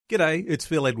G'day, it's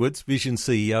Phil Edwards, Vision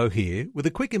CEO here, with a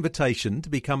quick invitation to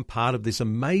become part of this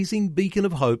amazing beacon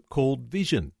of hope called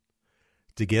Vision.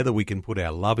 Together we can put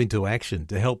our love into action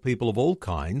to help people of all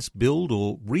kinds build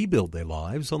or rebuild their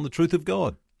lives on the truth of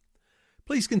God.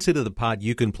 Please consider the part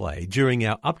you can play during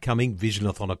our upcoming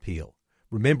Visionathon appeal,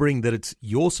 remembering that it's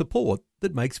your support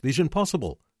that makes Vision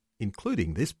possible,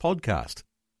 including this podcast.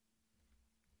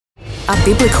 A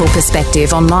biblical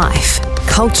perspective on life,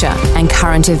 culture and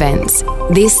current events.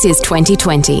 This is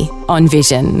 2020 on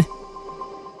Vision.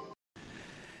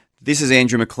 This is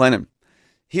Andrew McLennan.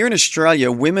 Here in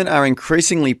Australia, women are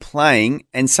increasingly playing,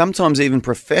 and sometimes even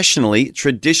professionally,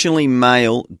 traditionally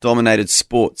male-dominated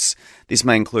sports. This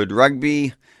may include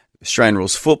rugby, Australian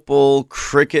rules football,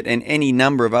 cricket, and any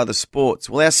number of other sports.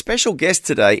 Well, our special guest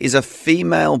today is a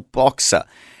female boxer,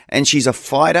 and she's a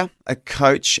fighter, a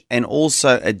coach, and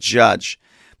also a judge.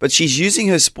 But she's using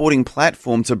her sporting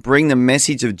platform to bring the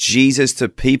message of Jesus to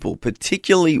people,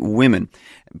 particularly women,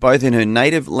 both in her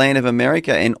native land of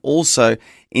America and also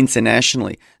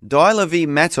internationally. Delilah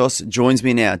Matos joins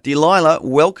me now. Delilah,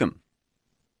 welcome.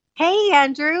 Hey,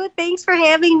 Andrew. Thanks for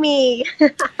having me.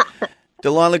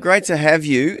 Delilah, great to have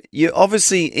you. You're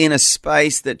obviously in a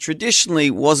space that traditionally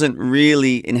wasn't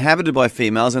really inhabited by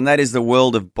females, and that is the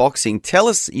world of boxing. Tell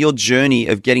us your journey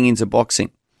of getting into boxing.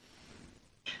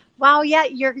 Wow, yeah,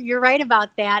 you're right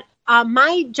about that.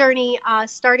 My journey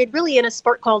started really in a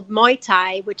sport called Muay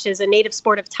Thai, which is a native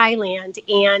sport of Thailand.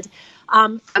 And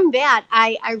from that,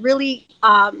 I really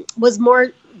was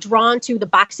more drawn to the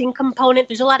boxing component.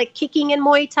 There's a lot of kicking in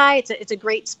Muay Thai. It's a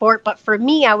great sport. But for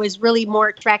me, I was really more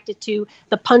attracted to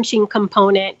the punching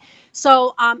component.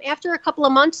 So after a couple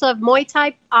of months of Muay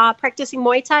Thai, practicing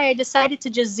Muay Thai, I decided to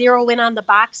just zero in on the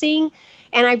boxing.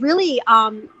 And I really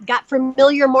got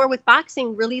familiar more with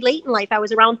boxing really late in life. I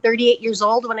was around 38 years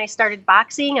old when I started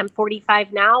boxing. I'm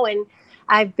 45 now, and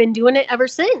I've been doing it ever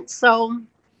since. So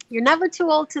you're never too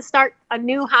old to start a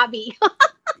new hobby.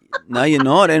 No, you're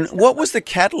not. And what was the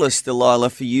catalyst, Delilah,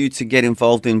 for you to get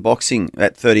involved in boxing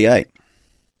at 38?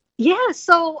 Yeah,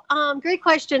 so great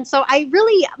question. So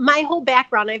my whole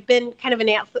background, I've been kind of an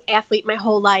athlete my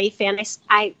whole life, and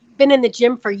I've been in the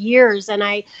gym for years, and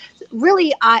I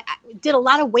really did a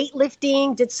lot of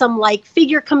weightlifting, did some like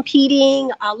figure competing,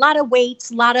 a lot of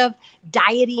weights, a lot of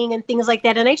dieting and things like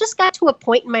that. And I just got to a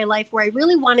point in my life where I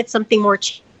really wanted something more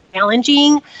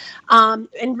challenging.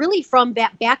 And really from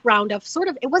that background of sort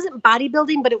of, it wasn't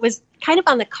bodybuilding, but it was kind of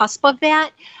on the cusp of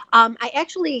that. I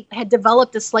actually had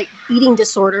developed a slight eating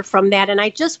disorder from that. And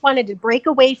I just wanted to break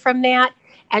away from that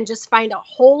and just find a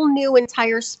whole new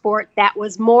entire sport that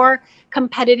was more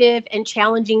competitive and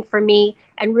challenging for me,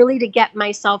 and really to get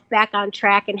myself back on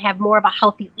track and have more of a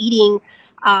healthy eating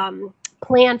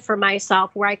plan for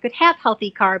myself, where I could have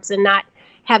healthy carbs and not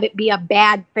have it be a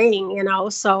bad thing, you know.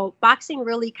 So boxing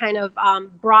really kind of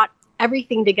brought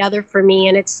everything together for me,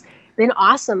 and it's been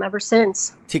awesome ever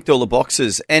since. Ticked all the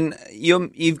boxes. And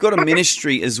you've got a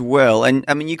ministry as well. And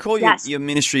I mean, you call Yes. your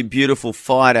ministry Beautiful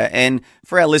Fighter. And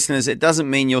for our listeners, it doesn't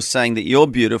mean you're saying that you're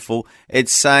beautiful.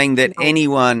 It's saying that any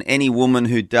woman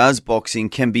who does boxing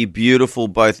can be beautiful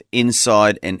both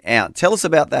inside and out. Tell us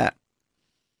about that.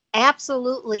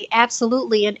 Absolutely.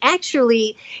 And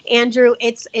actually, Andrew,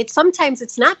 it's sometimes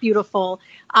it's not beautiful.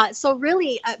 So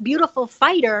really, a beautiful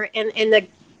fighter in the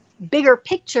bigger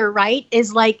picture, right,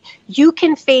 is like you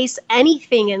can face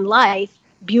anything in life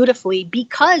beautifully,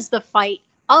 because the fight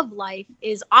of life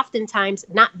is oftentimes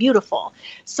not beautiful.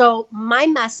 So my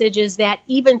message is that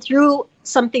even through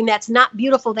something that's not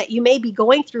beautiful that you may be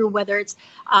going through, whether it's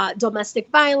domestic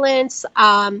violence,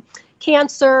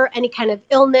 cancer, any kind of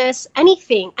illness,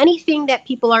 anything that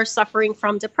people are suffering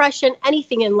from, depression,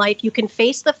 anything in life, you can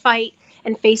face the fight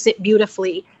and face it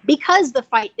beautifully, because the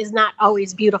fight is not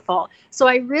always beautiful. So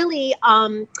I really,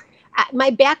 my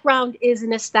background is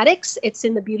in aesthetics. It's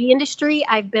in the beauty industry.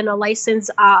 I've been a licensed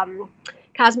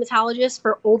cosmetologist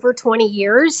for over 20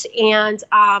 years. And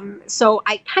so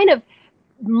I kind of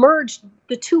merged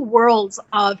the two worlds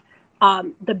of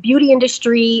the beauty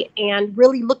industry and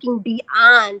really looking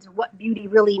beyond what beauty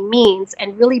really means,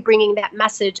 and really bringing that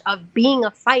message of being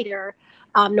a fighter,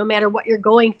 no matter what you're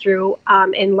going through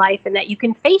in life, and that you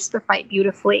can face the fight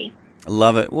beautifully. I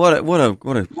love it.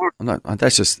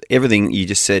 That's just, everything you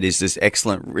just said is just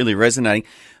excellent, really resonating.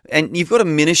 And you've got a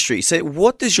ministry. So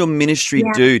what does your ministry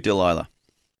do, Delilah?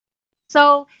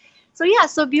 So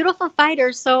Beautiful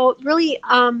Fighter. So really,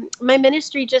 my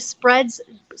ministry just spreads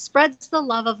the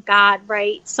love of God,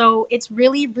 right? So it's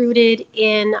really rooted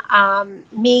in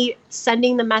me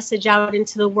sending the message out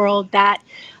into the world that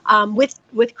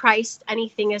with Christ,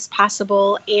 anything is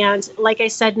possible. And like I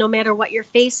said, no matter what you're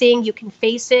facing, you can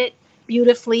face it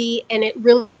beautifully, and it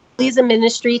really is a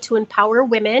ministry to empower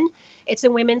women. It's a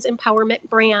women's empowerment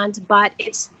brand, but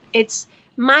it's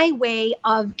my way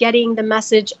of getting the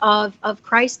message of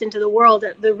Christ into the world,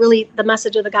 the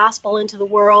message of the gospel into the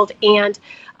world, and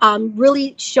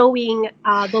really showing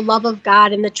the love of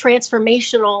God and the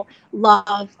transformational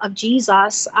love of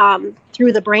Jesus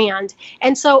through the brand.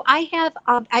 And so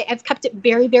I've kept it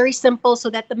very, very simple so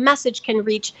that the message can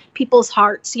reach people's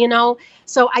hearts,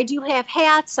 So I do have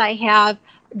hats, I have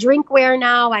drinkware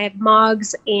now, I have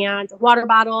mugs and a water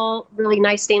bottle, really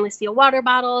nice stainless steel water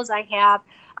bottles. I have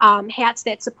hats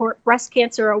that support breast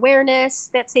cancer awareness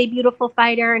that say Beautiful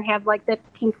Fighter and have like the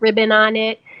pink ribbon on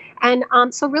it. And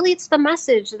so really it's the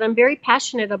message that I'm very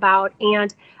passionate about,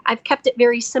 and I've kept it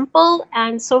very simple,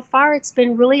 and so far it's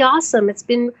been really awesome. It's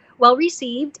been well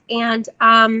received, and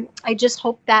I just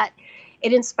hope that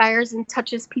it inspires and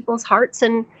touches people's hearts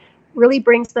and really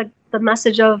brings the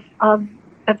message of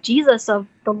Jesus, of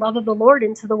the love of the Lord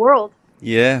into the world.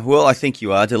 Yeah, well, I think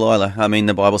you are, Delilah. I mean,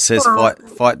 the Bible says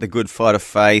fight the good fight of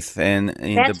faith, and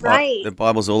That's right. The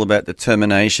Bible's all about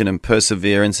determination and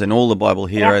perseverance, and all the Bible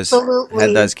heroes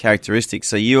had those characteristics.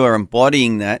 So you are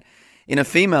embodying that in a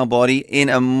female body in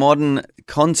a modern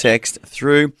context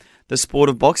through the sport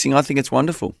of boxing. I think it's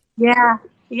wonderful. Yeah,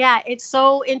 it's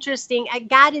so interesting.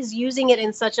 God is using it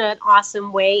in such an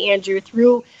awesome way, Andrew,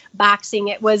 through boxing.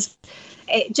 It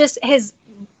just has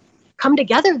come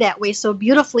together that way so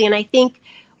beautifully. And I think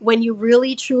when you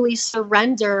really truly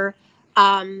surrender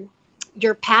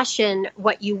your passion,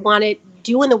 what you want to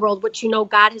do in the world, what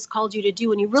God has called you to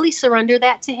do, and you really surrender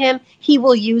that to Him, He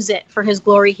will use it for His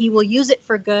glory. He will use it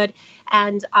for good,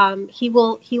 and He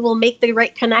will make the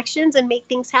right connections and make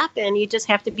things happen. You just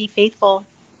have to be faithful.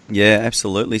 Yeah,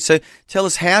 absolutely. So tell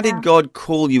us, how did God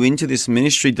call you into this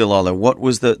ministry, Delilah? What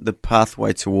was the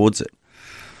pathway towards it?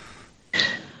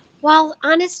 Well,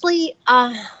 honestly,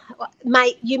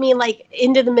 you mean like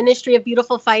into the ministry of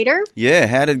Beautiful Fighter? Yeah,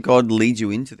 how did God lead you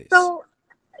into this? So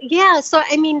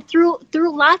I mean, through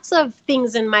lots of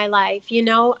things in my life,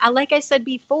 like I said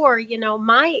before,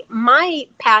 my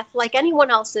path, like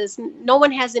anyone else's, no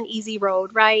one has an easy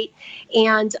road, right?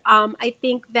 And I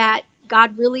think that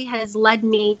God really has led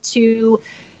me to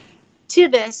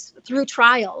this through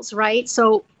trials, right?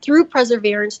 So through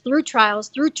perseverance, through trials,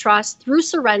 through trust, through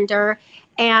surrender.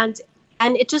 And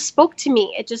it just spoke to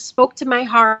me. It just spoke to my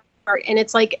heart. And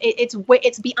it's like,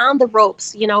 it's beyond the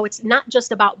ropes. It's not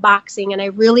just about boxing. And I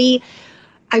really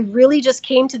just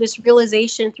came to this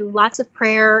realization through lots of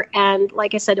prayer and,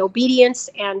 like I said, obedience,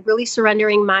 and really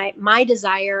surrendering my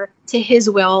desire to His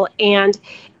will. And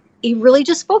He really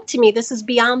just spoke to me. This is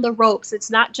beyond the ropes. It's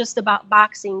not just about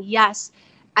boxing. Yes,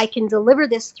 I can deliver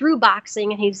this through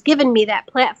boxing, and He's given me that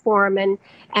platform, and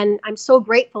I'm so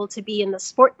grateful to be in the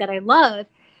sport that I love.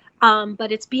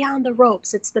 But it's beyond the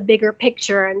ropes. It's the bigger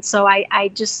picture. And so I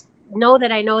just know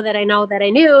that I know that I know that I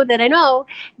knew that I know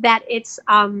that it's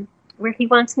where He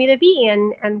wants me to be,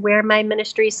 and where my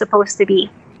ministry is supposed to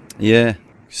be. Yeah.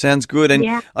 Sounds good.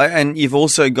 And and you've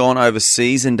also gone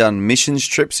overseas and done missions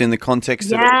trips in the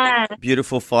context of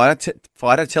Beautiful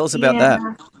Fighter. Tell us about that.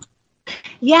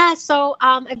 Yeah, so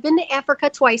I've been to Africa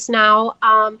twice now.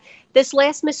 This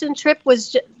last mission trip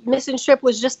was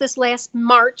just this last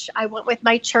March. I went with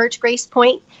my church, Grace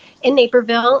Point, in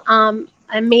Naperville.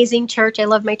 Amazing church. I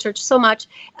love my church so much.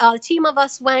 A team of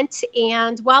us went,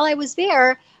 and while I was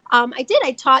there,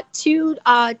 I taught two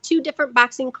different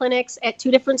boxing clinics at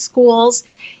two different schools,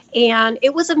 and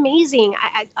it was amazing.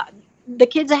 The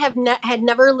kids had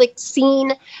never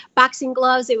seen boxing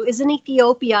gloves. It was in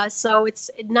Ethiopia, so it's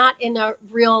not in a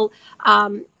real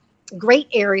great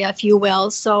area, if you will.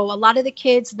 So a lot of the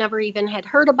kids never even had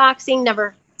heard of boxing,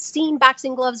 never seen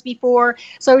boxing gloves before.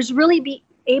 So I was really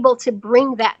able to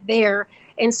bring that there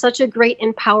in such a great,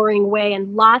 empowering way,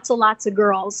 and lots of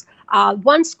girls.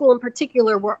 One school in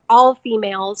particular were all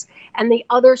females, and the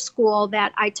other school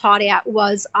that I taught at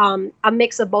was a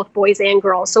mix of both boys and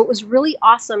girls. So it was really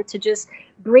awesome to just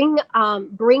bring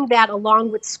that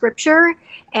along with Scripture,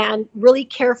 and really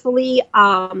carefully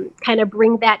kind of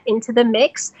bring that into the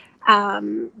mix,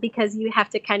 because you have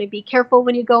to kind of be careful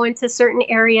when you go into certain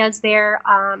areas there.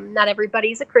 Not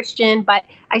everybody's a Christian, but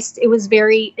it was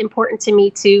very important to me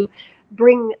to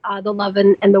bring the love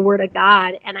and the Word of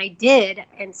God, and I did,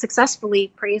 and successfully,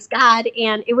 praise God.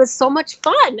 And it was so much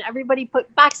fun. Everybody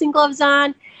put boxing gloves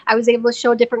on. I was able to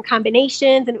show different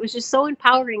combinations, and it was just so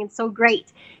empowering and so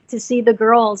great to see the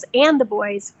girls and the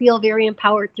boys feel very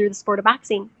empowered through the sport of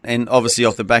boxing. And obviously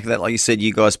off the back of that, like you said,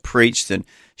 you guys preached and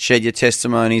shared your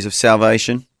testimonies of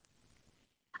salvation.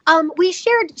 We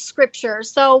shared scripture,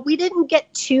 so we didn't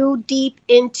get too deep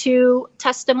into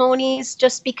testimonies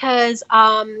just because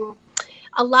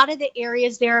a lot of the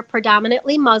areas there are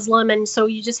predominantly Muslim, and so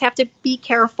you just have to be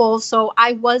careful. So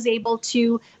I was able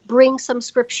to bring some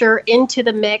scripture into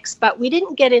the mix, but we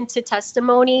didn't get into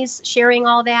testimonies, sharing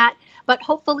all that. But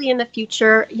hopefully in the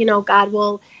future, God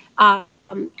will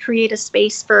create a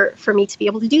space for me to be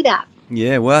able to do that.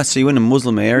 Yeah, well, so you went to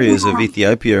Muslim areas of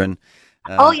Ethiopia and...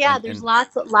 there's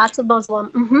lots of Muslim.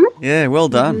 Mm-hmm. Yeah, well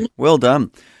done. Mm-hmm. Well done.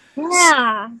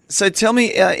 Yeah. So tell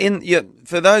me,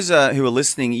 for those who are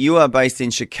listening, you are based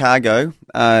in Chicago,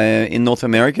 in North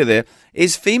America there.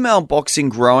 Is female boxing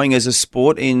growing as a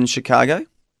sport in Chicago?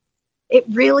 It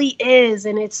really is,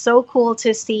 and it's so cool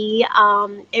to see.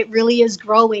 It really is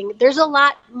growing. There's a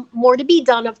lot more to be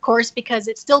done, of course, because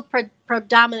it's still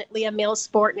predominantly a male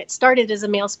sport, and it started as a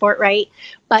male sport, right?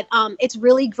 But it's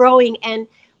really growing, and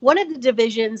one of the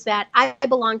divisions that I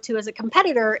belong to as a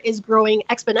competitor is growing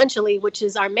exponentially, which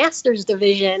is our master's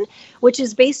division, which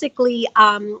is basically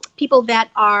people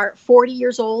that are 40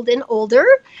 years old and older.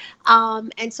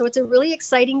 And so it's a really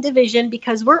exciting division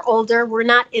because we're older. We're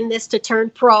not in this to turn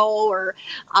pro or,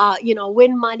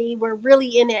 win money. We're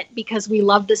really in it because we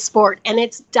love the sport, and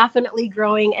it's definitely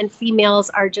growing, and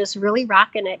females are just really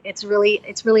rocking it. It's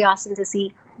really awesome to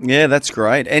see. Yeah, that's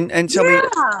great. And tell me,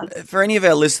 for any of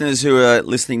our listeners who are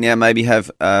listening now, maybe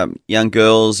have young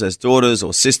girls as daughters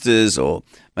or sisters, or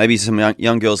maybe some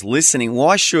young girls listening,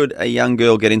 why should a young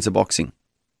girl get into boxing?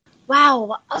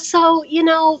 Wow. So,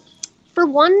 for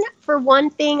one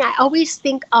thing, I always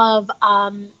think of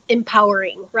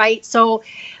empowering, right? So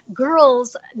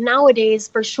girls nowadays,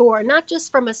 for sure, not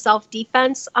just from a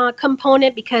self-defense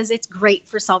component, because it's great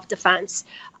for self-defense,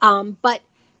 but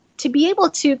to be able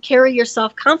to carry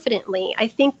yourself confidently. I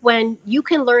think when you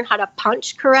can learn how to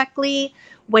punch correctly,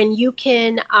 when you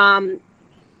can,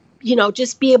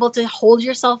 just be able to hold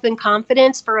yourself in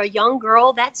confidence for a young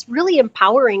girl, that's really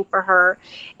empowering for her.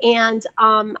 And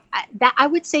that I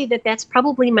would say that's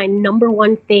probably my number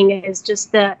one thing, is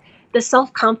just the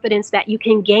self-confidence that you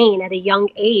can gain at a young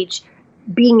age,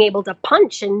 being able to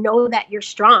punch and know that you're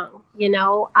strong.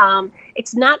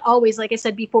 It's not always, like I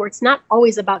said before, it's not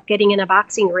always about getting in a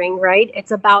boxing ring, right? It's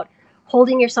about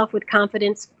holding yourself with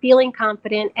confidence, feeling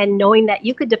confident, and knowing that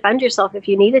you could defend yourself if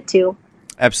you needed to.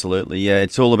 Absolutely, yeah.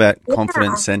 It's all about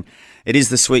confidence, and it is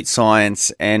the sweet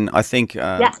science. And I think,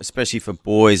 especially for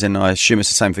boys, and I assume it's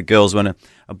the same for girls, when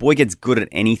a boy gets good at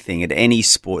anything, at any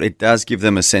sport, it does give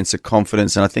them a sense of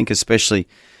confidence. And I think especially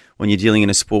when you're dealing in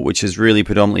a sport which is really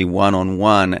predominantly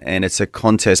one-on-one, and it's a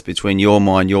contest between your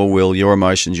mind, your will, your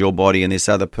emotions, your body, and this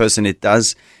other person, it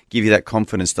does give you that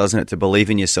confidence, doesn't it, to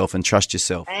believe in yourself and trust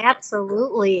yourself?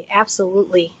 Absolutely.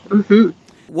 Mm-hmm.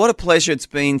 What a pleasure it's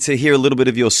been to hear a little bit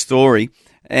of your story.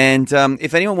 And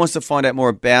if anyone wants to find out more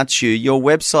about you, your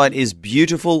website is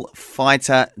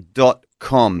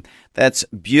beautifulfighter.com. That's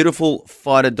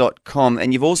beautifulfighter.com.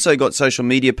 And you've also got social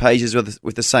media pages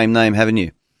with the same name, haven't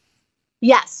you?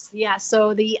 Yes.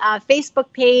 So the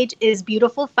Facebook page is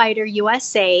Beautiful Fighter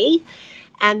USA.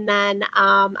 And then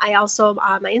I also,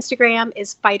 my Instagram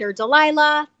is Fighter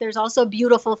Delilah. There's also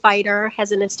Beautiful Fighter,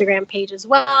 has an Instagram page as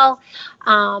well.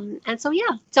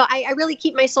 So I really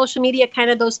keep my social media kind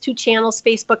of those two channels,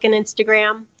 Facebook and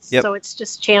Instagram. Yep. So it's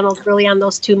just channels really on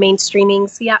those two main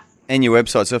streamings. Yeah. And your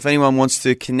website. So if anyone wants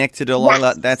to connect to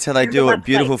Delilah, that's how they do it,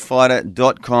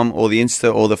 beautifulfighter.com, or the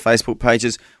Insta or the Facebook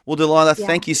pages. Well, Delilah,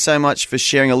 thank you so much for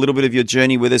sharing a little bit of your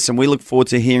journey with us, and we look forward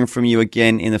to hearing from you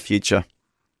again in the future.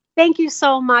 Thank you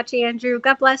so much, Andrew.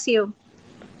 God bless you.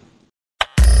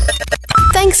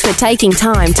 Thanks for taking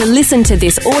time to listen to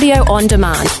this audio on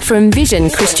demand from Vision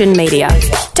Christian Media.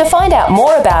 To find out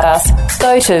more about us,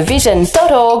 go to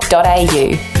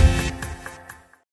vision.org.au.